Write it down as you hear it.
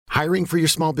Hiring for your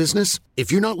small business?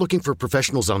 If you're not looking for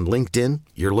professionals on LinkedIn,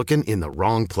 you're looking in the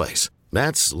wrong place.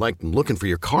 That's like looking for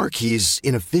your car keys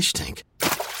in a fish tank.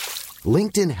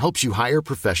 LinkedIn helps you hire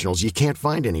professionals you can't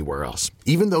find anywhere else,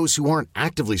 even those who aren't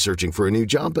actively searching for a new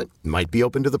job but might be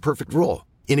open to the perfect role.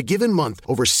 In a given month,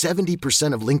 over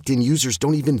 70% of LinkedIn users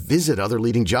don't even visit other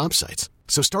leading job sites.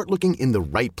 So start looking in the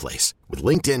right place. With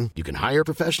LinkedIn, you can hire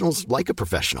professionals like a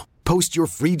professional. Post your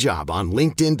free job on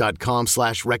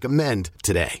linkedin.com/recommend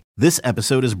today. This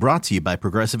episode is brought to you by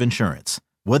Progressive Insurance.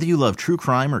 Whether you love true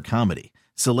crime or comedy,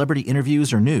 celebrity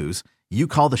interviews or news, you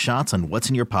call the shots on what's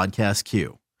in your podcast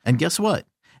queue. And guess what?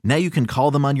 Now you can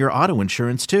call them on your auto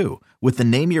insurance too with the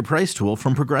Name Your Price tool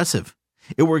from Progressive.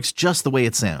 It works just the way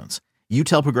it sounds. You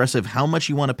tell Progressive how much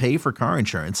you want to pay for car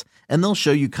insurance, and they'll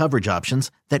show you coverage options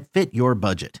that fit your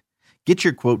budget. Get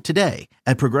your quote today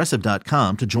at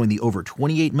Progressive.com to join the over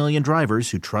 28 million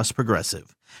drivers who trust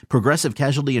Progressive. Progressive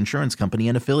Casualty Insurance Company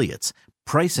and Affiliates.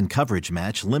 Price and coverage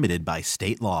match limited by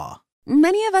state law.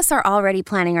 Many of us are already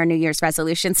planning our New Year's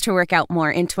resolutions to work out more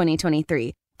in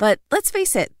 2023. But let's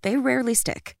face it, they rarely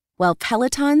stick. Well,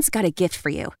 Peloton's got a gift for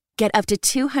you. Get up to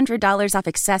 $200 off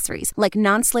accessories like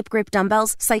non-slip grip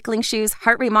dumbbells, cycling shoes,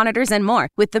 heart rate monitors, and more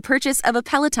with the purchase of a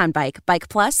Peloton bike, Bike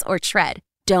Plus, or Tread.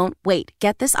 Don't wait.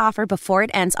 Get this offer before it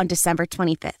ends on December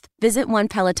 25th. Visit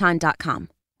onepeloton.com.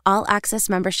 All access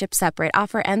membership separate.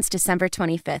 Offer ends December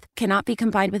 25th. Cannot be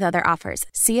combined with other offers.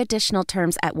 See additional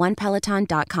terms at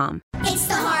onepeloton.com. It's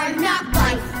the Hard Knock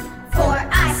Life for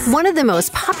us. One of the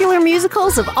most popular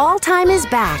musicals of all time is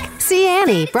back. See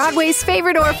Annie, Broadway's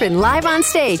favorite orphan, live on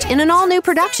stage in an all-new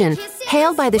production,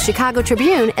 hailed by the Chicago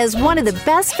Tribune as one of the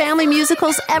best family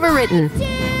musicals ever written.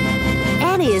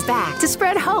 Annie is back to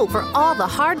spread hope for all the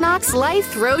hard knocks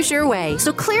life throws your way.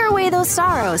 So clear away those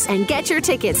sorrows and get your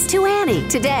tickets to Annie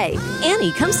today.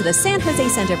 Annie comes to the San Jose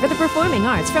Center for the Performing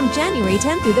Arts from January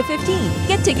 10th through the 15th.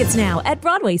 Get tickets now at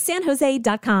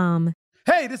BroadwaySanJose.com.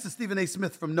 Hey, this is Stephen A.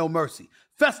 Smith from No Mercy.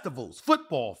 Festivals,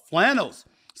 football, flannels.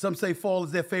 Some say fall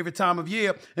is their favorite time of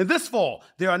year. And this fall,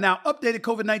 there are now updated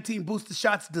COVID-19 booster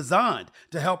shots designed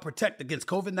to help protect against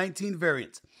COVID-19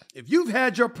 variants. If you've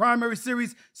had your primary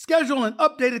series, schedule an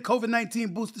updated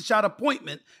COVID-19 booster shot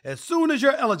appointment as soon as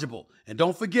you're eligible. And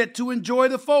don't forget to enjoy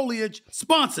the foliage,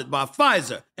 sponsored by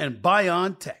Pfizer and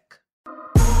BioNTech.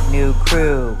 New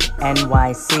crew,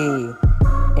 NYC,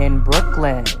 in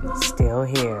Brooklyn, still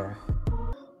here.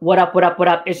 What up, what up, what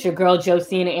up? It's your girl,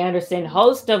 Josina Anderson,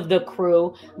 host of The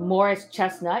Crew. Morris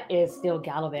Chestnut is still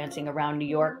gallivanting around New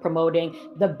York, promoting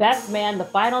The Best Man, the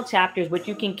final chapters, which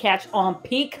you can catch on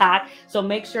Peacock. So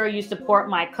make sure you support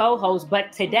my co-host.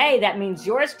 But today, that means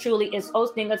yours truly is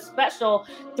hosting a special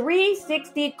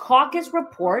 360 Caucus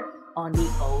Report on the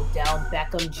Odell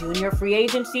Beckham Jr. free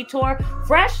agency tour,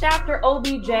 fresh after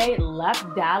OBJ left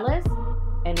Dallas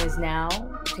and is now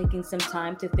taking some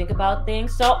time to think about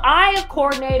things. So I have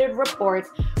coordinated reports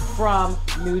from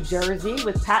New Jersey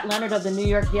with Pat Leonard of the New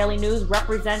York Daily News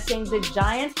representing the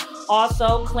Giants.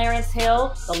 Also, Clarence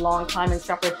Hill, the longtime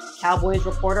intrepid Cowboys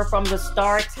reporter from the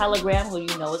Star-Telegram, who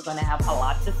you know is going to have a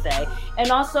lot to say.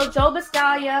 And also Joe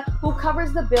Buscaglia, who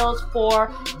covers the Bills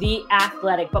for The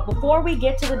Athletic. But before we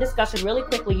get to the discussion, really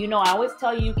quickly, you know, I always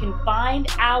tell you can find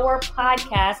our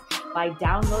podcast by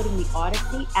downloading the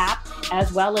Odyssey app,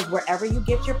 as well as wherever you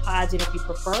get your pods. And if you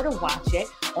prefer to watch it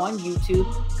on YouTube,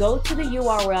 go to the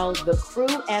URL,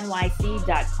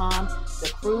 thecrewnyc.com,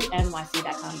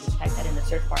 thecrewnyc.com. Just type that in the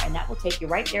search bar, and that will take you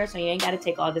right there. So you ain't got to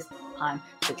take all this time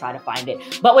to try to find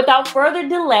it. But without further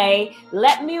delay,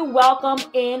 let me welcome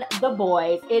in the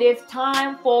boys. It is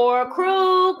time for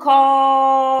Crew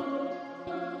Call.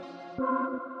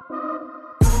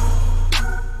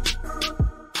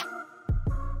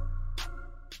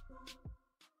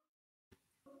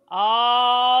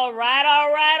 All right.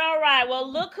 Well,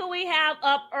 look who we have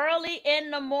up early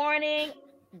in the morning.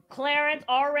 Clarence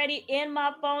already in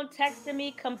my phone texting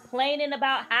me, complaining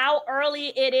about how early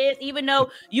it is, even though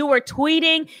you were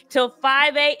tweeting till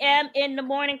 5 a.m. in the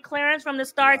morning. Clarence from the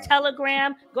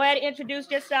Star-Telegram. Go ahead and introduce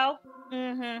yourself.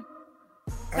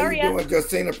 How you doing,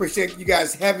 Justine? Appreciate you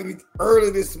guys having me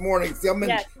early this morning. See, I'm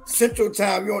in Central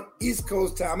Time. You're on East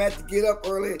Coast Time. I have to get up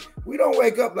early. We don't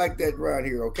wake up like that around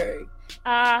here, okay?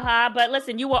 But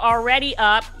listen, you were already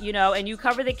up, you know, and you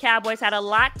cover the Cowboys, had a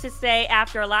lot to say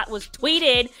after a lot was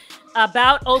tweeted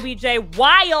about OBJ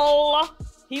while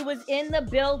he was in the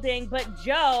building. But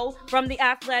Joe from The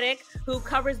Athletic, who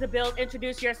covers the Bills,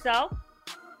 introduce yourself.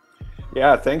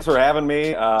 Yeah, thanks for having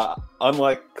me.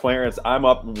 Unlike Clarence, I'm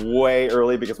up way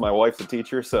early because my wife's a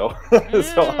teacher, so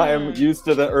so I'm used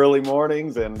to the early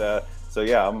mornings, and so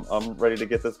yeah, I'm ready to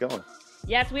get this going.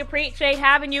 Yes, we appreciate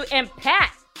having you. And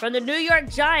Pat from the New York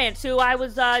Giants, who I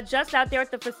was just out there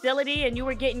at the facility, and you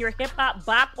were getting your hip-hop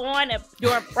bop on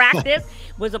during practice,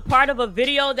 was a part of a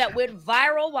video that went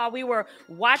viral while we were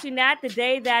watching that the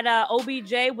day that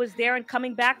OBJ was there and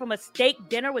coming back from a steak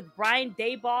dinner with Brian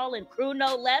Daboll and crew,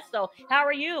 no less. So how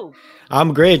are you?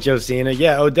 I'm great, Josina.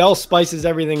 Yeah, Odell spices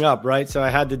everything up, right? So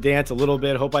I had to dance a little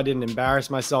bit. Hope I didn't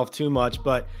embarrass myself too much.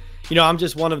 But, you know, I'm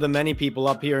just one of the many people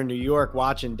up here in New York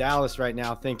watching Dallas right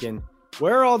now thinking,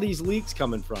 where are all these leaks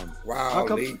coming from? Wow,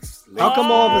 leaks. How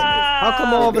come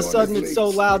all of a sudden it's so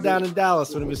loud down in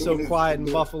Dallas when it was so quiet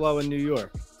in Buffalo and New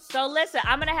York? So listen,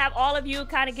 I'm going to have all of you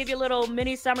kind of give you a little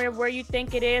mini summary of where you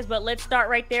think it is, but let's start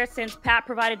right there since Pat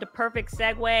provided the perfect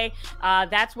segue.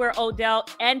 That's where Odell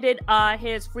ended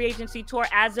his free agency tour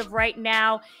as of right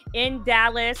now in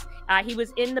Dallas. He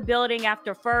was in the building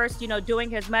after first, doing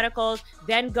his medicals,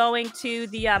 then going to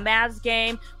the Mavs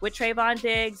game with Trayvon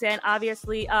Diggs and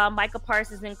obviously Micah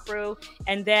Parsons and crew.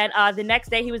 And then the next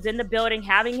day he was in the building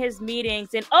having his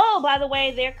meetings. And oh, by the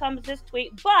way, there comes this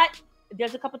tweet, but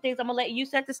there's a couple things I'm going to let you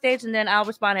set the stage, and then I'll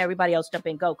respond to everybody else. Jump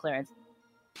in. Go, Clarence.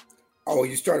 Oh,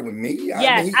 you started with me?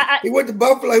 Yes. He went to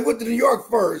Buffalo. He went to New York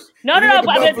first. No.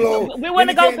 Buffalo, we want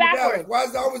to go backwards. Why is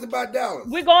it always about Dallas?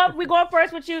 We go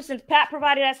first with you since Pat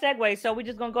provided that segue, so we're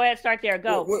just going to go ahead and start there.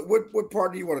 Go. What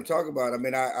part do you want to talk about? I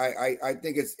mean, I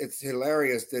think it's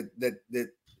hilarious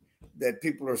that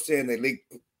people are saying they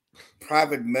leaked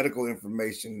private medical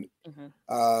information.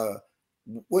 Mm-hmm.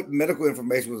 What medical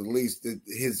information was released?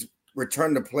 His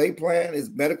return to play plan, his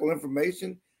medical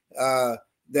information,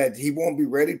 that he won't be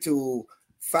ready till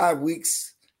 5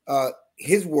 weeks.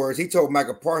 His words, he told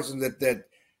Micah Parsons that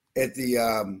at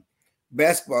the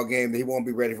basketball game that he won't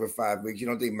be ready for 5 weeks. You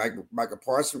don't think Micah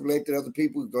Parsons related to other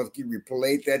people? Don't he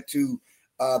relayed that to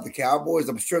the Cowboys?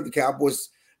 I'm sure the Cowboys'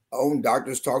 own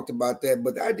doctors talked about that,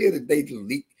 but the idea that they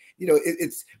leak,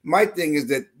 it's my thing is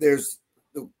that there's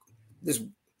this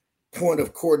point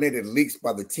of coordinated leaks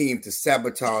by the team to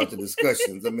sabotage the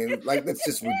discussions. I mean, like, that's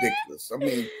just ridiculous. I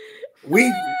mean,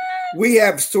 we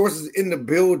have sources in the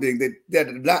building that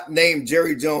are not named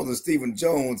Jerry Jones and Stephen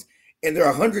Jones, and there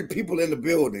are 100 people in the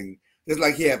building. It's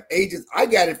like you have agents. I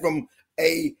got it from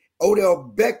a Odell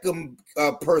Beckham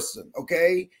person,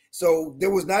 okay? So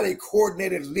there was not a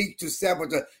coordinated leak to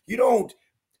sabotage. You don't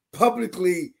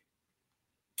publicly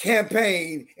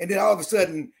campaign and then all of a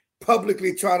sudden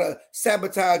publicly try to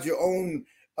sabotage your own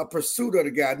pursuit of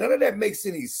the guy. None of that makes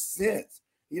any sense,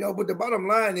 but the bottom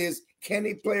line is, can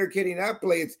he play or can he not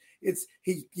play?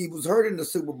 He was hurt in the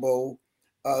Super Bowl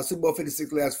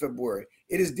 56 last February.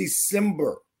 It is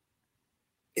December.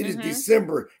 It is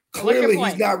December. Clearly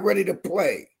he's not ready to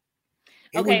play.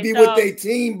 He would be with a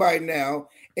team by now.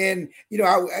 And,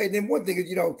 and then one thing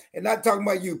is, and not talking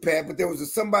about you, Pat, but there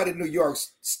was somebody in New York,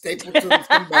 Stapleton,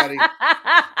 somebody.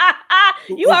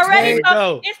 You already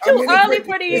know. It's too early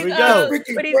for these.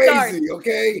 Freaking crazy,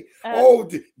 okay?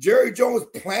 Jerry Jones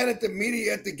planted the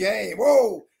media at the game.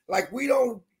 Like we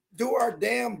don't do our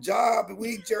damn job, and we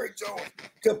need Jerry Jones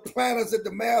to plant us at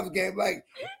the Mavs game. Like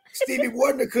Stevie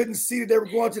Wonder couldn't see that they were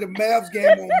going to the Mavs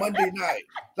game on Monday night,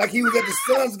 like he was at the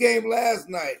Suns game last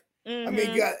night.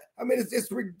 Mm-hmm.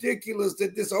 It's ridiculous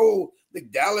that the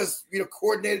Dallas,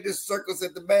 coordinated this circus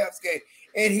at the Mavs game,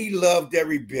 and he loved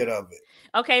every bit of it.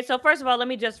 Okay, so first of all, let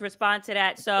me just respond to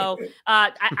that. So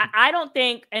I don't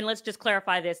think, and let's just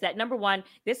clarify this, that number one,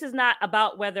 this is not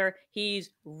about whether he's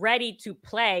ready to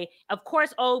play. Of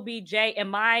course, OBJ, in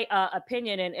my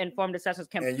opinion and informed assessors,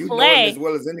 can and you play know as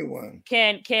well as anyone.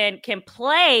 Can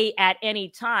play at any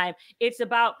time. It's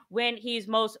about when he's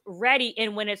most ready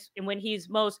and when it's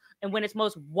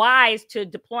most wise to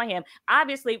deploy him.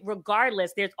 Obviously,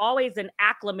 regardless, there's always an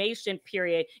acclimation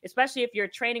period, especially if you're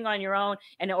training on your own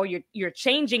or you're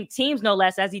changing teams, no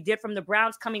less, as he did from the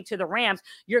Browns coming to the Rams.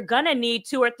 You're gonna need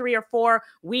 2 or 3 or 4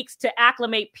 weeks to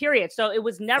acclimate, period. So it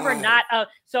was never not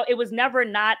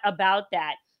about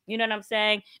that. You know what I'm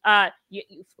saying?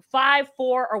 5,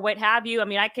 4, or what have you. I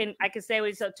mean, I can say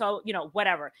what he's told,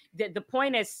 whatever. The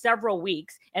point is several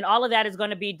weeks, and all of that is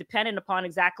going to be dependent upon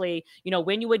exactly,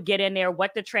 when you would get in there,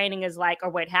 what the training is like, or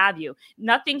what have you.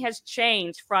 Nothing has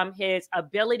changed from his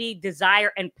ability,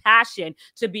 desire, and passion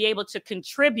to be able to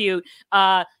contribute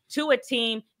to a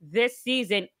team this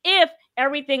season if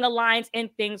everything aligns and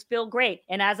things feel great.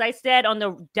 And as I said on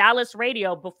the Dallas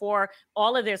radio before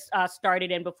all of this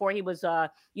started and before he was,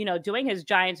 doing his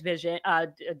Giants visit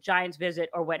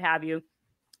or what have you,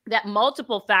 that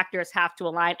multiple factors have to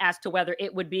align as to whether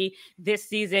it would be this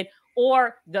season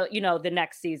or the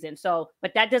next season. So,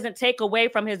 but that doesn't take away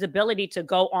from his ability to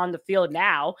go on the field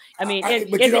now. I mean, is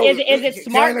it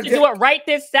smart to do it right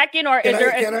this second, or is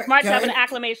it smart to have an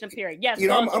acclimation period? Yes.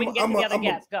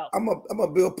 Go. I'm a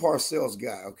Bill Parcells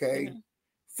guy. Okay. Mm-hmm.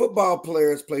 Football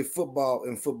players play football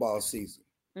in football season.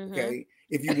 Mm-hmm. Okay.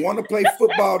 If you want to play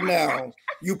football now,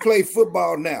 you play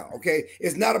football now. Okay.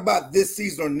 It's not about this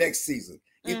season or next season.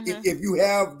 Mm-hmm. If you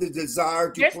have the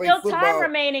desire to play football. There's still time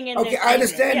remaining in this I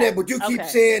understand that, but you keep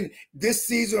saying this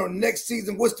season or next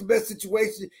season, what's the best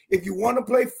situation? If you want to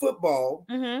play football,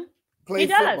 play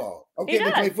football. Okay,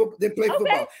 then play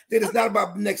football. Then it's not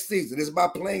about next season. It's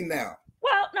about playing now.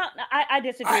 Well, no, I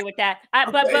disagree with that.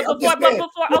 But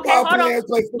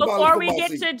before we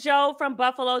get to Joe from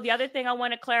Buffalo, the other thing I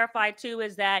want to clarify too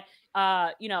is that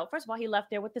first of all, he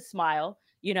left there with a smile.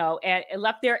 And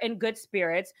left there in good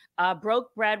spirits,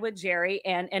 broke bread with Jerry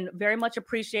and very much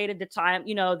appreciated the time,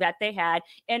 that they had.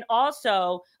 And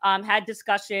also had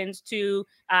discussions to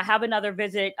have another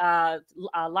visit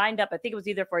lined up. I think it was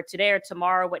either for today or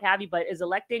tomorrow, what have you, but is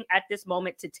electing at this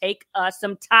moment to take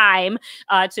some time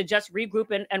to just regroup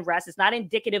and rest. It's not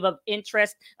indicative of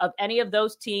interest of any of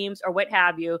those teams or what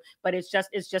have you, but it's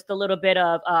just a little bit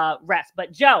of rest.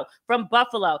 But Joe from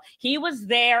Buffalo, he was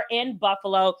there in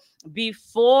Buffalo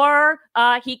before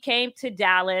he came to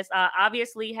Dallas,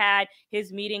 obviously had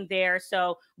his meeting there.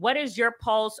 So what is your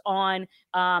pulse on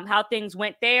how things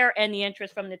went there and the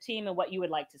interest from the team and what you would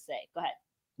like to say? Go ahead.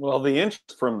 Well, the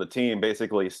interest from the team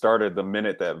basically started the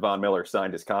minute that Von Miller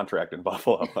signed his contract in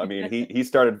Buffalo. I mean, he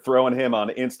started throwing him on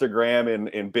Instagram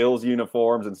in Bills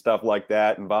uniforms and stuff like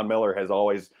that. And Von Miller has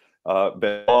always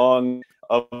been long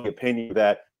of the opinion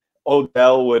that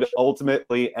Odell would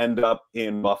ultimately end up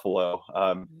in Buffalo.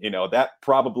 That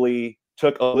probably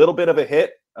took a little bit of a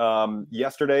hit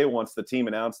yesterday once the team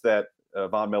announced that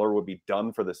Von Miller would be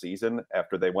done for the season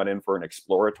after they went in for an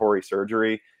exploratory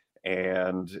surgery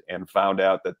and found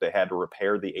out that they had to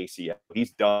repair the ACL.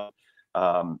 He's done.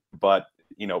 But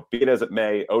be it as it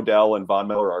may, Odell and Von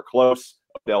Miller are close.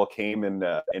 Odell came and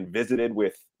visited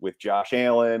with Josh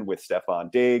Allen, with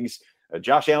Stephon Diggs.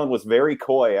 Josh Allen was very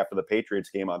coy after the Patriots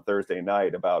game on Thursday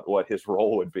night about what his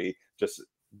role would be, just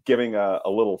giving a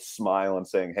little smile and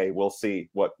saying, hey, we'll see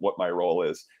what my role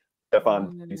is.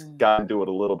 Stephon's got to do it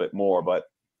a little bit more, but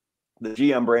the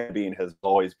GM Brandon Beane has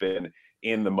always been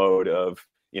in the mode of,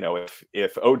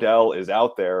 if Odell is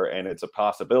out there and it's a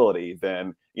possibility,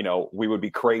 then, we would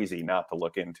be crazy not to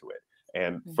look into it.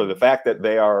 And for the fact that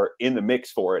they are in the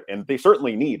mix for it, and they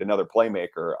certainly need another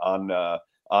playmaker on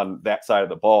that side of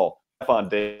the ball.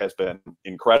 Stephon Diggs has been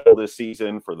incredible this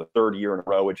season for the third year in a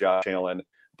row with Josh Allen,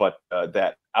 but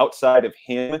that outside of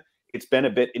him, it's been a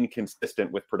bit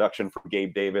inconsistent with production from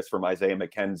Gabe Davis, from Isaiah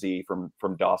McKenzie, from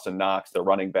Dawson Knox, the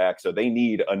running back. So they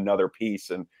need another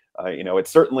piece. And, it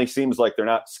certainly seems like they're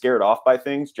not scared off by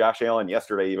things. Josh Allen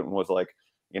yesterday even was like,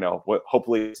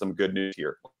 hopefully some good news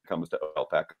here when it comes to Odell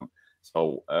Beckham.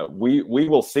 So we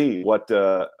will see what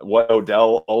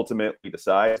Odell ultimately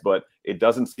decides, but it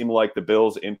doesn't seem like the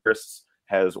Bills' interests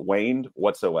has waned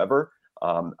whatsoever.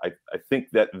 I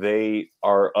think that they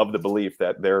are of the belief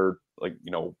that they're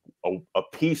a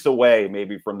piece away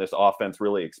maybe from this offense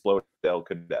really exploding. Odell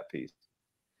could be that piece.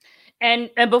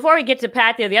 And before we get to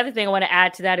Pat there, the other thing I want to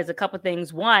add to that is a couple of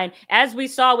things. One, as we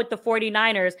saw with the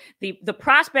 49ers, the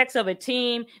prospects of a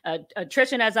team,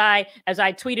 attrition, as I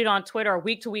tweeted on Twitter,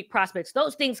 week-to-week prospects,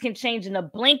 those things can change in the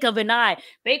blink of an eye.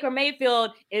 Baker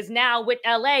Mayfield is now with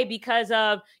LA because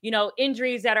of,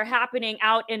 injuries that are happening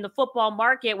out in the football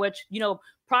market, which,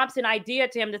 prompts an idea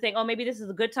to him to think, oh, maybe this is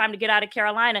a good time to get out of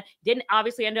Carolina. Didn't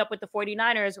obviously end up with the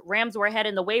 49ers. Rams were ahead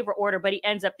in the waiver order, but he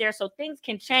ends up there. So things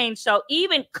can change. So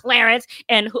even Clarence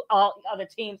and all other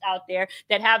teams out there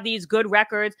that have these good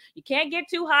records, you can't get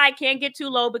too high, can't get too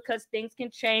low, because things can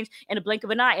change in a blink of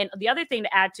an eye. And the other thing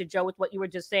to add to, Joe, with what you were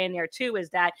just saying there too, is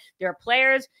that there are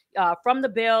players from the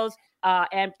Bills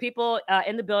and people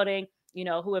in the building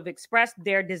who have expressed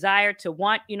their desire to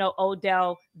want,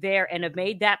 Odell there and have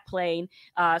made that plain.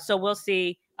 So we'll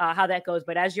see how that goes.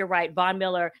 But as you're right, Von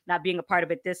Miller not being a part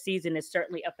of it this season is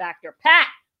certainly a factor. Pat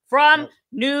from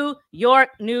New York,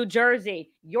 New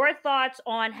Jersey, your thoughts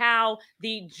on how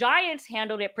the Giants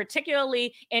handled it,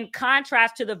 particularly in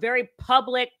contrast to the very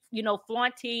public,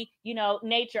 flaunty,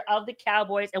 nature of the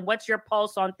Cowboys, and what's your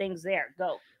pulse on things there?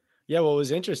 Go. Yeah, well, it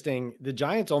was interesting. The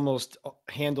Giants almost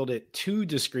handled it too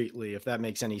discreetly, if that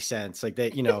makes any sense. Like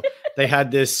they they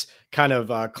had this kind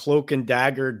of cloak and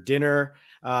dagger dinner.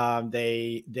 Brian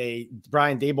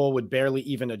Daboll would barely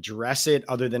even address it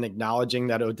other than acknowledging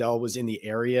that Odell was in the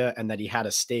area and that he had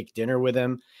a steak dinner with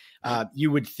him.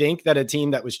 You would think that a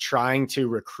team that was trying to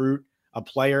recruit a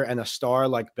player and a star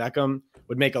like Beckham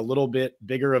would make a little bit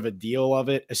bigger of a deal of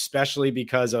it, especially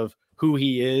because of who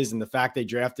he is and the fact they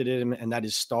drafted him and that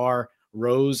his star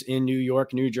rose in New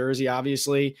York, New Jersey,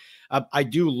 obviously. I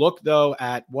do look, though,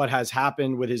 at what has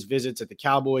happened with his visits at the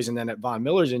Cowboys and then at Von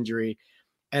Miller's injury,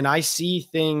 and I see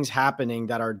things happening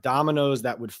that are dominoes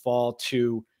that would fall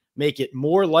to make it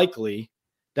more likely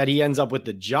that he ends up with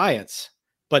the Giants,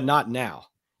 but not now.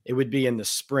 It would be in the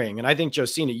spring. And I think,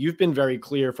 Josina, you've been very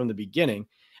clear from the beginning.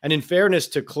 And in fairness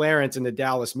to Clarence and the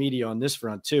Dallas media on this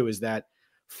front, too, is that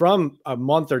from a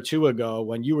month or two ago,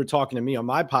 when you were talking to me on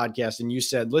my podcast and you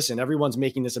said, listen, everyone's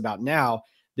making this about now,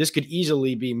 this could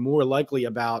easily be more likely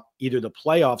about either the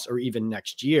playoffs or even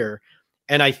next year.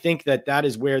 And I think that that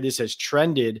is where this has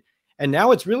trended. And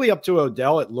now it's really up to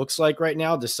Odell, it looks like right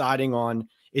now, deciding on,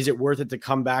 is it worth it to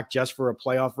come back just for a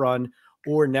playoff run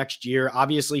or next year?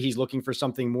 Obviously, he's looking for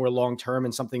something more long-term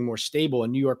and something more stable,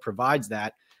 and New York provides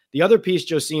that. The other piece,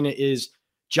 Josina, is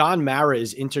John Mara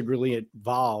is integrally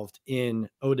involved in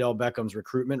Odell Beckham's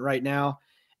recruitment right now.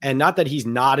 And not that he's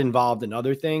not involved in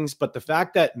other things, but the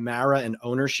fact that Mara and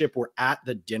ownership were at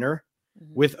the dinner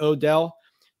with Odell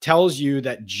tells you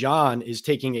that John is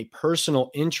taking a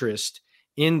personal interest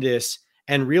in this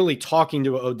and really talking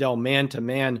to Odell man to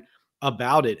man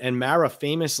about it. And Mara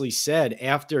famously said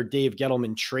after Dave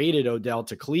Gettleman traded Odell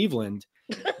to Cleveland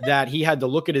that he had to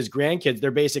look at his grandkids.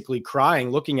 They're basically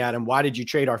crying, looking at him. Why did you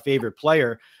trade our favorite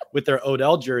player with their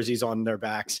Odell jerseys on their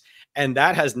backs? And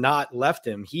that has not left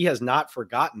him. He has not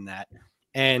forgotten that.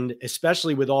 And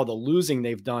especially with all the losing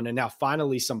they've done and now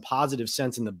finally some positive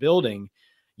sense in the building,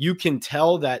 you can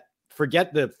tell that,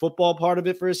 forget the football part of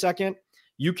it for a second,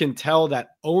 you can tell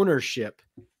that ownership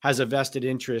has a vested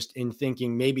interest in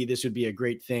thinking maybe this would be a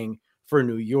great thing for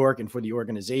New York and for the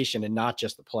organization and not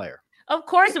just the player. Of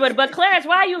course it would. But Clarence,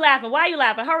 why are you laughing? Why are you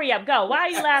laughing? Hurry up. Go. Why are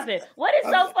you laughing? What is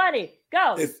so funny?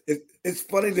 Go. It's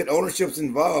funny that ownership's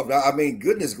involved. I mean,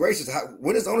 goodness gracious.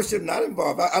 When is ownership not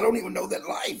involved? I don't even know that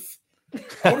life.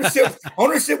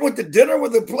 Ownership went to dinner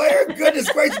with a player.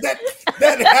 Goodness gracious, that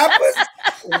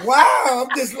happens. Wow.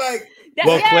 I'm just like,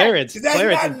 well, Clarence, in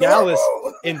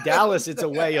Dallas, it's a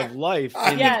way of life.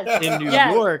 In New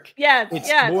York,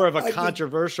 it's more of a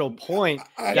controversial point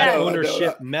that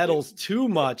ownership meddles too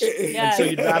much, and so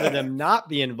you'd rather them not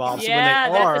be involved. So when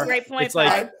they are, that's a great point, it's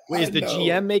like, is the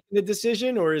GM making the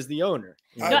decision or is the owner?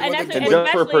 And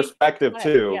just for perspective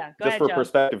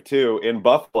too, in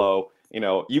Buffalo,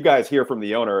 you guys hear from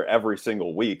the owner every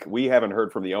single week. We haven't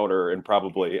heard from the owner in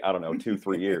probably,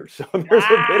 2-3 years. So there's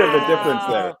a bit of a difference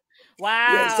there.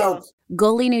 Wow.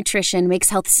 Goalie Nutrition makes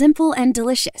health simple and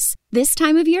delicious. This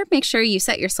time of year, make sure you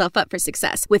set yourself up for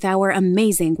success with our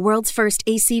amazing world's first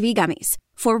ACV gummies.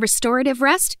 For restorative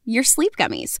rest, your sleep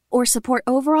gummies. Or support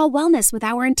overall wellness with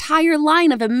our entire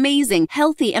line of amazing,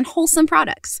 healthy, and wholesome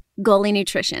products. Goalie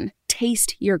Nutrition.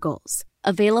 Taste your goals.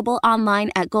 Available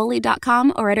online at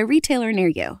goalie.com or at a retailer near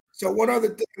you. So one other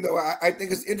thing, though, I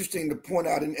think it's interesting to point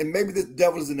out, and maybe this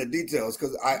devil is in the details,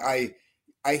 because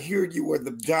I hear you where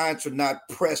the Giants are not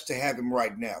pressed to have him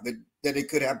right now, that it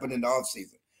could happen in the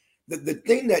offseason. The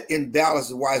thing that in Dallas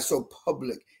is why it's so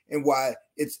public and why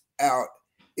it's out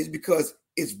is because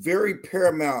it's very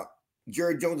paramount,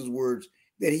 Jerry Jones's words,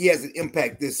 that he has an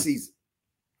impact this season.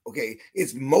 Okay,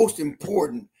 it's most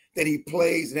important that he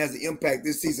plays and has an impact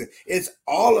this season. It's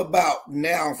all about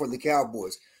now for the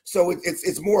Cowboys. So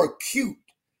it's more acute.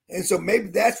 And so maybe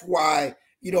that's why,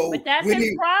 but that's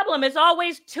his problem. It's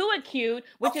always too acute,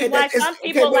 which is why some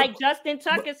people like Justin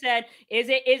Tucker said,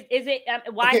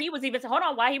 why he was even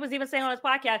saying on his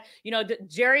podcast,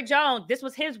 Jerry Jones, this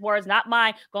was his words, not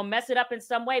mine, gonna mess it up in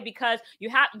some way because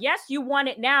you want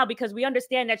it now because we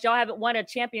understand that y'all haven't won a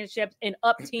championship in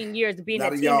up 10 years to be in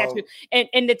the team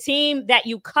and the team that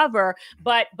you cover,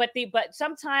 but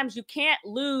sometimes you can't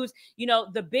lose,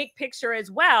 the big picture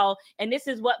as well. And this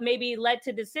is what maybe led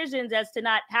to decisions as to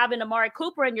not having Amari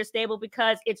Cooper in your stable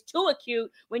because it's too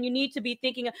acute when you need to be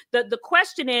thinking. The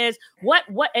question is what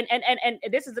and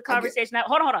this is the conversation. Okay.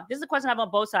 Hold on. This is a question I have on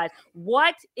both sides.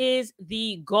 What is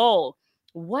the goal?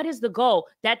 What is the goal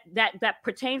that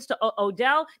pertains to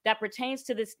Odell, that pertains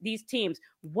to these teams?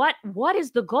 What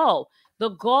is the goal?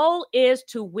 The goal is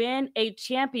to win a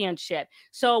championship.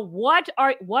 So what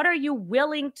are you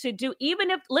willing to do? Even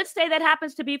if, let's say that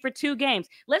happens to be for 2 games.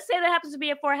 Let's say that happens to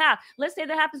be for a half. Let's say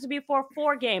that happens to be for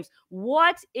 4 games.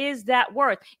 What is that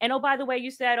worth? And by the way, you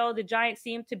said, the Giants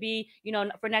seem to be,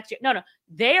 for next year. No,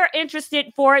 they are interested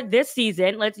for this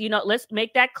season. Let's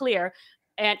make that clear.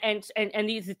 And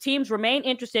these teams remain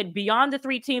interested beyond the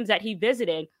 3 teams that he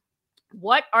visited.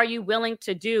 What are you willing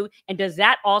to do? And does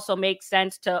that also make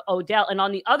sense to Odell? And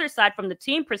on the other side, from the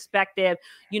team perspective,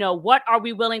 what are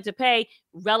we willing to pay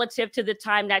relative to the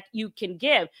time that you can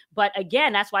give? But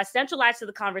again, that's why I centralize to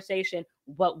the conversation.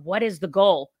 But what is the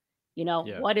goal?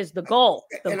 What is the goal?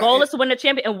 The goal is to win the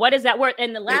champion. And what is that worth?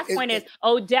 And the last point is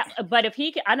Odell. But if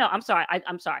he can, I know, I'm sorry.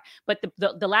 I'm sorry. But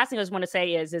the last thing I just want to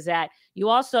say is that you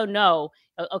also know,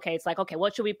 okay, it's like, okay,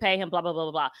 what should we pay him? Blah, blah, blah,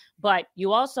 blah, blah. But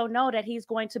you also know that he's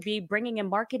going to be bringing in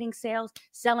marketing, sales,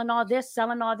 selling all this,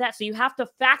 selling all that. So you have to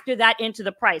factor that into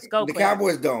the price. The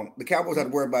Cowboys don't. The Cowboys have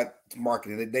to worry about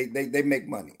marketing. They make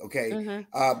money. Okay.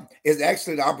 Mm-hmm. It's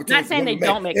actually the opportunity. Not saying they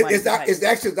don't make money. It's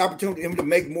actually the opportunity for him to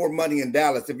make more money in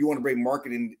Dallas if you want to bring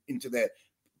marketing into that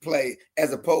play,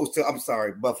 as opposed to, I'm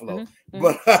sorry, Buffalo.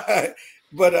 Mm-hmm.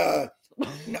 But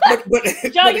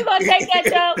Joe, you gonna take that,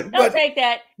 Joe? Don't take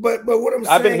that. But what I'm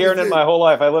saying, I've been hearing it my whole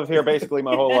life. I live here basically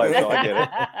my whole life, so I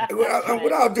get it.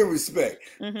 With all due respect,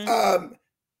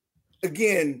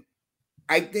 again,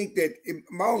 I think that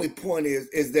my only point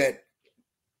is that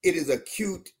it is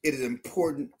acute. It is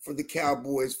important for the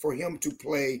Cowboys for him to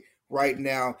play right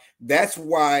now. That's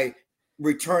why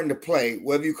return to play,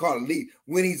 whether you call it lead,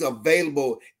 when he's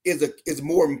available is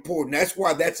more important. That's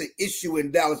why that's an issue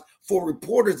in Dallas for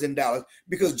reporters in Dallas,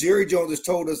 because Jerry Jones has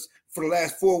told us for the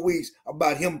last 4 weeks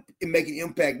about him making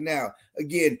impact now.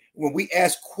 Again, when we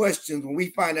ask questions, when we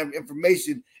find out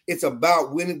information, it's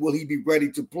about when will he be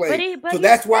ready to play. So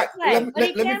that's why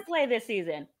he can't play this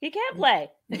season. He can't play.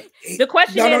 The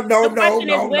question is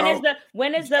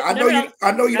when is the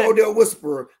I know you're Odell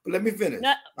Whisperer, but let me finish.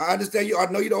 No, I understand you. I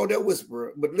know you're the Odell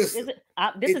Whisperer, but listen.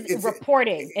 This is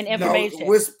reporting and information.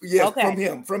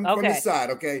 From his side,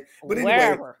 okay? But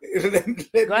anyway, let me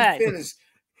finish.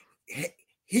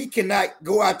 He cannot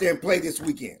go out there and play this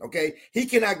weekend, okay? He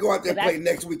cannot go out there and play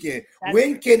next weekend.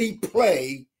 When can he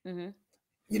play? Mm-hmm.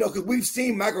 Because we've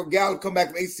seen Michael Gallup come back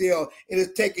from ACL, and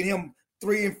it's taken him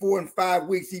 3 and 4 and 5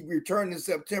 weeks. He returned in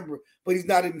September, but he's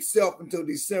not himself until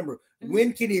December. Mm-hmm.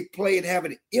 When can he play and have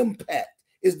an impact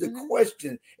is the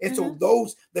question. And so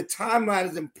the timeline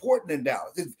is important in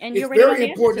Dallas. It's very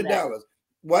important in Dallas.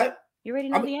 What? You already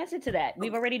know the answer to that.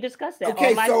 We've already discussed that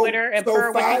on my Twitter and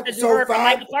per what you said from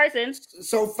Michael Parsons.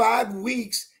 So 5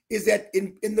 weeks is that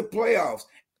in the playoffs.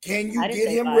 Can you get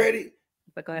him ready?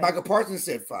 But go ahead. Michael Parsons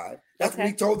said 5. That's what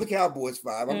he told the Cowboys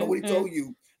 5. I don't know what he told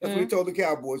you. That's what he told the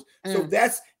Cowboys. So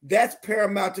that's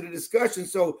paramount to the discussion.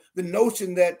 So the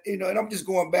notion that, and I'm just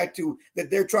going back to that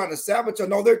they're trying to sabotage.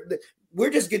 No, we're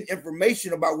just getting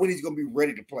information about when he's going to be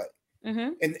ready to play.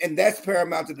 Mm-hmm. And that's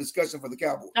paramount to discussion for the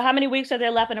Cowboys. So how many weeks are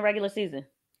there left in the regular season?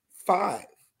 5.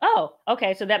 Oh,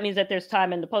 okay. So that means that there's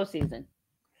time in the postseason.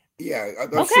 Yeah.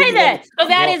 Okay, then. So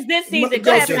that is this season.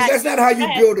 That's not how you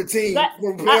build a team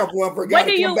for playoff one for a guy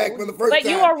to come back for the first time. But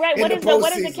you are right. What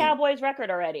is the Cowboys' record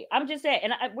already? I'm just saying,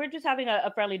 and we're just having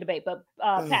a friendly debate. But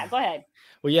Pat, go ahead.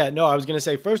 Well, yeah, no, I was going to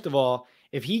say, first of all,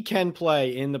 if he can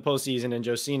play in the postseason, and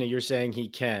Josina, you're saying he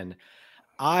can,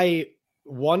 I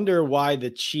wonder why the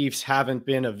Chiefs haven't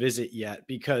been a visit yet.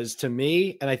 Because to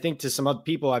me, and I think to some other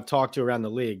people I've talked to around the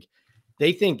league,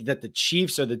 they think that the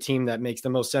Chiefs are the team that makes the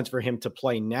most sense for him to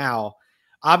play now.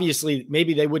 Obviously,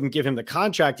 maybe they wouldn't give him the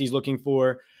contract he's looking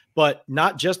for, but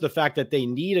not just the fact that they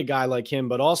need a guy like him,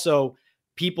 but also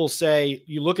people say,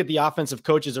 you look at the offensive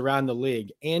coaches around the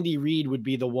league, Andy Reid would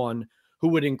be the one who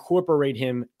would incorporate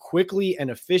him quickly and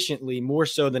efficiently, more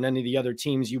so than any of the other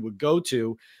teams you would go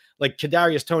to. Like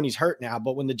Kadarius Toney's hurt now,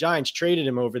 but when the Giants traded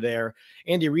him over there,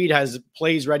 Andy Reid has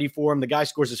plays ready for him. The guy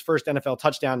scores his first NFL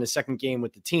touchdown in his second game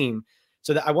with the team.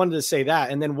 So I wanted to say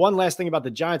that. And then one last thing about the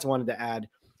Giants I wanted to add.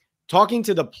 Talking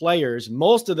to the players,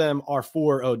 most of them are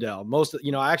for Odell.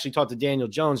 I actually talked to Daniel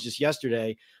Jones just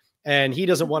yesterday, and he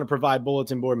doesn't want to provide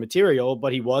bulletin board material,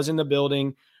 but he was in the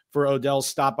building for Odell's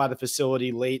stop by the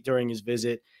facility late during his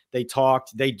visit. They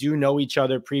talked. They do know each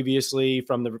other previously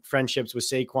from the friendships with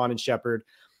Saquon and Shepard.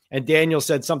 And Daniel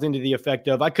said something to the effect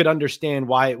of, I could understand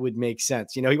why it would make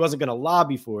sense. He wasn't going to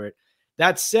lobby for it.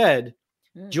 That said,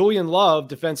 Julian Love,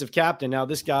 defensive captain. Now,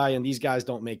 this guy and these guys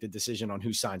don't make the decision on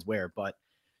who signs where, but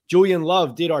Julian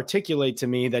Love did articulate to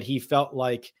me that he felt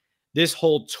like this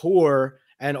whole tour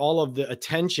and all of the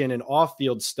attention and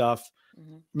off-field stuff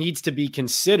needs to be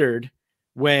considered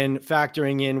when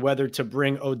factoring in whether to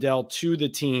bring Odell to the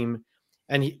team.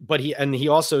 And he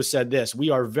also said this, we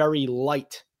are very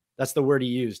light. That's the word he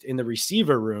used in the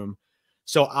receiver room.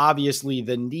 So obviously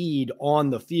the need on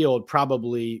the field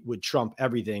probably would trump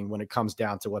everything when it comes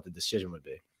down to what the decision would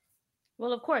be.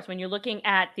 Well, of course, when you're looking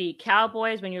at the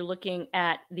Cowboys, when you're looking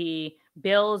at the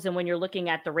Bills, and when you're looking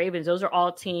at the Ravens, those are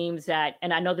all teams that,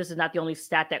 and I know this is not the only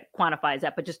stat that quantifies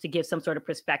that, but just to give some sort of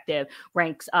perspective,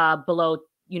 ranks below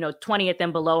 20th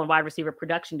and below in wide receiver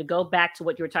production. To go back to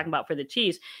what you were talking about for the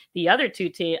Chiefs, the other two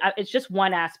teams, it's just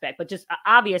one aspect, but just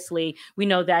obviously we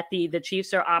know that the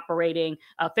Chiefs are operating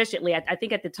efficiently. I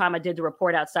think at the time I did the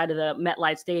report outside of the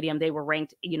MetLife Stadium, they were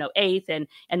ranked, 8th.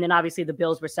 And then obviously the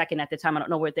Bills were 2nd at the time. I don't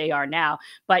know where they are now,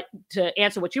 but to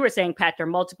answer what you were saying, Pat, there are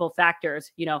multiple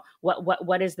factors.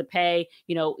 What is the pay?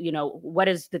 What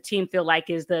does the team feel like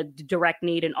is the direct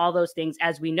need, and all those things,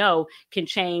 as we know, can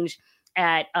change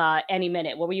at any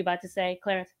minute. What were you about to say,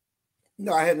 Clarence?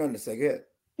 No, I had nothing to say. Go ahead.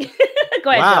 Go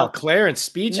ahead. Wow, Joe. Clarence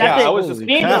speech. Yeah, I was just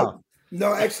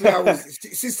No, actually,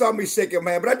 she saw me shaking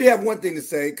my hand, but I did have one thing to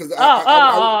say because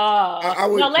I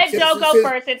would. No, let Joe go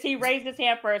first since he raised his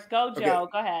hand first. Go, Joe.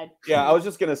 Okay. Go ahead. Yeah, I was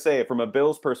just gonna say, from a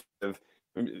Bills perspective,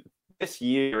 this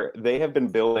year they have been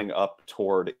building up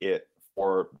toward it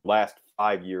for the last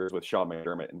 5 years with Sean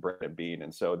McDermott and Brandon Beane,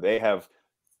 and so they have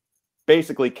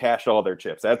basically cashed all their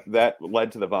chips. That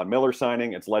led to the Von Miller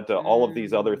signing. It's led to all of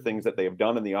these other things that they have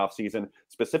done in the offseason,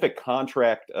 specific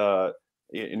contract,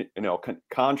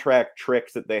 contract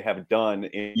tricks that they have done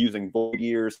in using void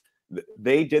years.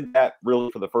 They did that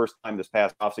really for the first time this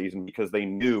past offseason because they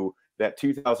knew that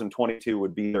 2022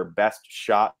 would be their best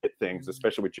shot at things,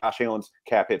 especially with Josh Allen's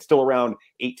cap hit still around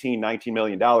 $19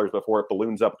 million before it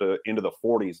balloons up into the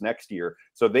 40s next year.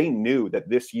 So they knew that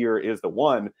this year is the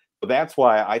one. So that's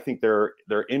why I think their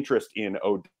interest in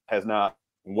Odell has not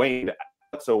waned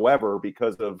whatsoever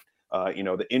because of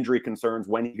the injury concerns,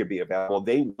 when he could be available.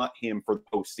 They want him for the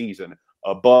postseason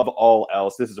above all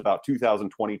else. This is about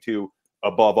 2022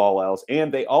 above all else.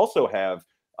 And they also have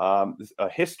a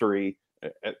history,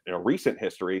 a recent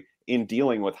history in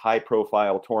dealing with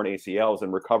high-profile torn ACLs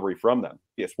and recovery from them.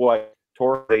 Guess what?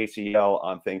 Tore ACL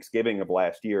on Thanksgiving of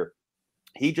last year.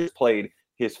 He just played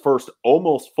his first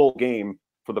almost full game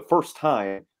for the first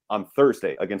time on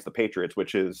Thursday against the Patriots,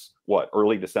 which is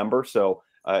early December. So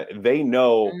they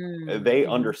know, they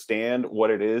understand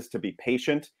what it is to be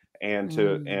patient and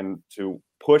to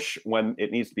push when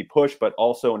it needs to be pushed, but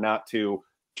also not too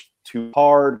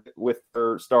hard with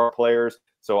their star players.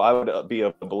 So I would be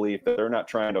of the belief that they're not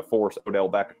trying to force Odell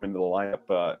back into the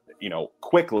lineup,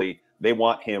 quickly. They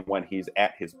want him when he's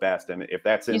at his best. And if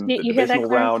that's in the divisional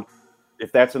round,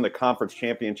 if that's in the conference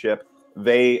championship,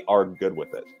 they are good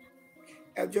with it.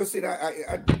 Josie,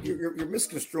 you're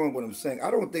misconstruing what I'm saying.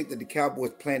 I don't think that the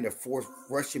Cowboys plan to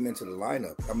rush him into the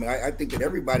lineup. I mean, I think that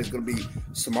everybody's going to be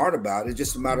smart about it. It's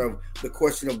just a matter of the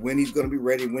question of when he's going to be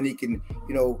ready, when he can,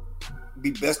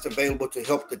 be best available to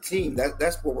help the team.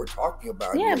 That's what we're talking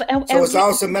about. Yeah, so it's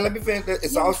also, man, let me finish.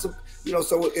 It's also,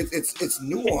 so it's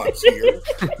nuance here.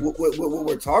 what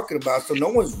we're talking about. So no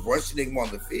one's rushing him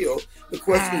on the field. The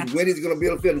question is when he's going to be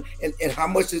on the field, and how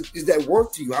much is that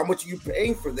worth to you? How much are you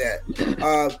paying for that?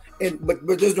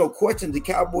 But there's no question the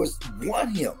Cowboys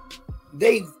want him.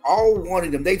 They've all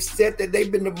wanted him. They've said that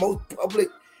they've been the most public.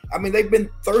 I mean, they've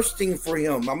been thirsting for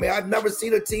him. I mean, I've never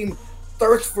seen a team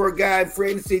thirst for a guy in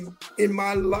free agency in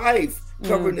my life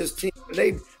covering this team.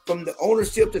 They, from the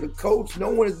ownership to the coach, no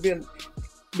one has been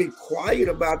quiet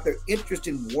about their interest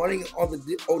in wanting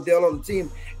Odell on the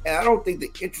team. And I don't think the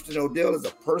interest in Odell as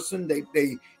a person.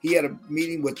 He had a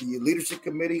meeting with the leadership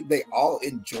committee. They all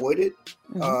enjoyed it.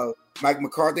 Mike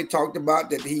McCarthy talked about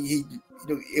that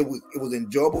it was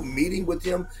enjoyable meeting with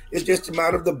him. It's just a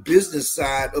matter of the business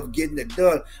side of getting it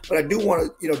done. But I do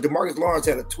want to, DeMarcus Lawrence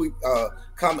had a tweet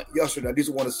comment yesterday. I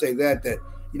just want to say that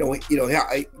how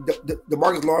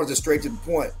DeMarcus Lawrence is straight to the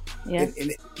point, and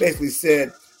it basically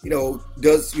said,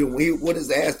 when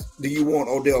is asked, do you want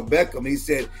Odell Beckham? He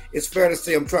said, it's fair to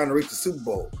say I'm trying to reach the Super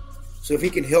Bowl. So if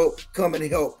he can come and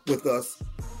help with us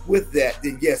with that,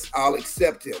 then yes, I'll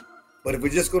accept him. But if we're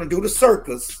just going to do the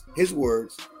circus, his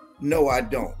words, no, I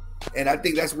don't. And I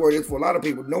think that's where it is for a lot of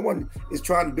people. No one is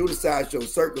trying to do the sideshow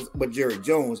circus but Jerry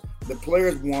Jones. The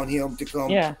players want him to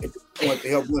come and to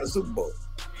help win a Super Bowl.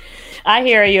 I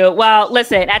hear you. Well,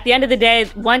 listen, at the end of the day,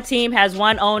 one team has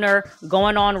one owner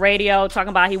going on radio talking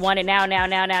about he won it now.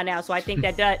 So I think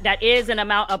that is an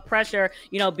amount of pressure,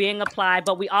 being applied.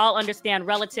 But we all understand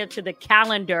relative to the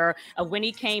calendar of when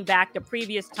he came back the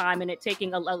previous time and it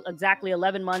taking exactly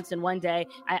 11 months and one day.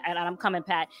 And I'm coming,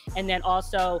 Pat. And then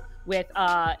also with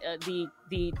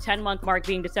the 10-month mark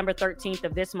being December 13th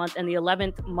of this month and the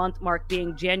 11th month mark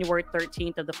being January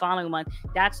 13th of the following month.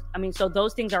 So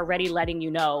those things are already letting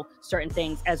you know certain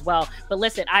things as well. But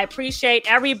listen, I appreciate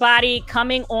everybody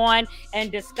coming on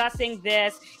and discussing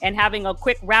this and having a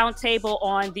quick roundtable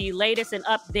on the latest and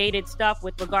updated stuff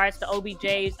with regards to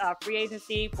OBJ's free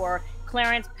agency. For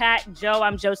Clarence, Pat, Joe,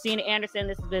 I'm Josina Anderson.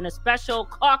 This has been a special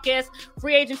caucus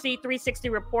Free Agency 360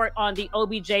 report on the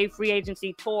OBJ free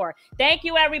agency tour. Thank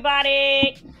you,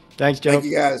 everybody. Thanks, Joe. Thank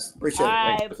you, guys. Appreciate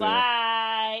it.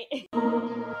 Bye.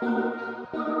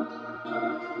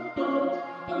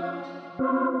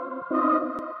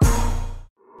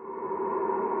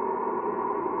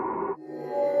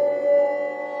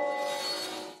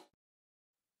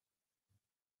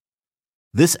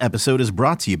 This episode is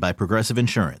brought to you by Progressive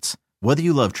Insurance. Whether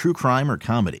you love true crime or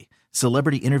comedy,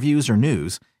 celebrity interviews or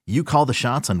news, you call the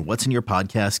shots on what's in your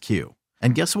podcast queue.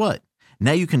 And guess what?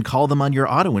 Now you can call them on your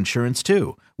auto insurance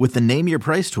too with the Name Your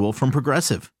Price tool from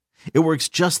Progressive. It works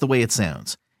just the way it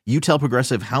sounds. You tell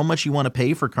Progressive how much you want to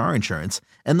pay for car insurance,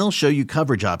 and they'll show you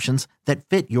coverage options that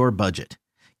fit your budget.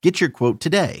 Get your quote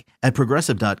today at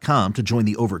Progressive.com to join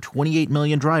the over 28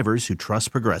 million drivers who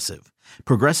trust Progressive.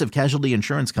 Progressive Casualty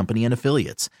Insurance Company and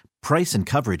Affiliates. Price and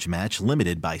coverage match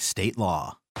limited by state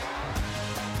law.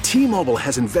 T-Mobile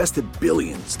has invested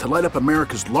billions to light up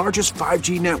America's largest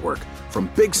 5G network,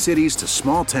 from big cities to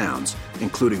small towns,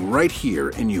 including right here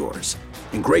in yours.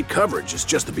 And great coverage is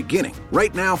just the beginning.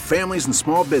 Right now, families and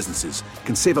small businesses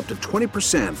can save up to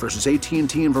 20% versus AT&T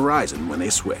and Verizon when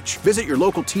they switch. Visit your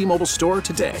local T-Mobile store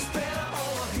today.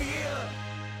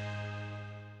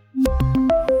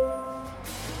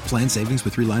 Plan savings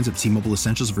with 3 lines of T-Mobile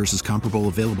Essentials versus comparable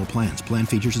available plans. Plan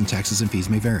features and taxes and fees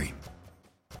may vary.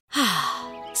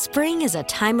 Spring is a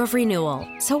time of renewal,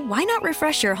 so why not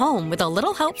refresh your home with a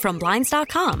little help from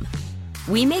Blinds.com?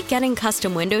 We make getting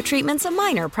custom window treatments a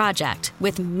minor project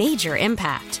with major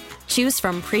impact. Choose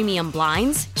from premium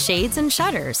blinds, shades, and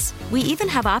shutters. We even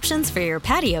have options for your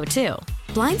patio, too.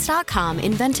 Blinds.com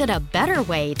invented a better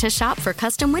way to shop for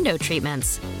custom window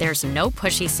treatments. There's no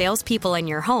pushy salespeople in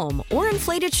your home or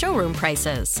inflated showroom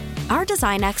prices. Our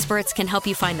design experts can help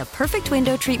you find the perfect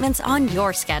window treatments on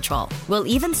your schedule. We'll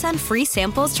even send free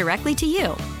samples directly to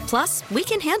you. Plus, we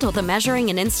can handle the measuring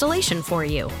and installation for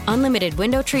you. Unlimited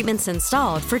window treatments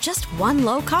installed for just one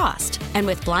low cost. And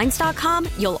with Blinds.com,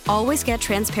 you'll always get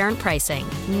transparent pricing.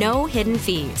 No hidden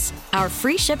fees. Our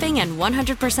free shipping and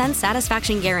 100%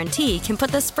 satisfaction guarantee can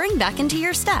put the spring back into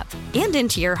your step and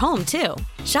into your home, too.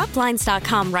 Shop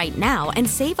Blinds.com right now and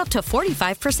save up to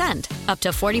 45%. Up to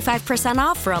 45%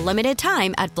 off for a limited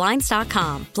time at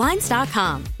Blinds.com.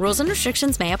 Blinds.com. Rules and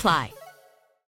restrictions may apply.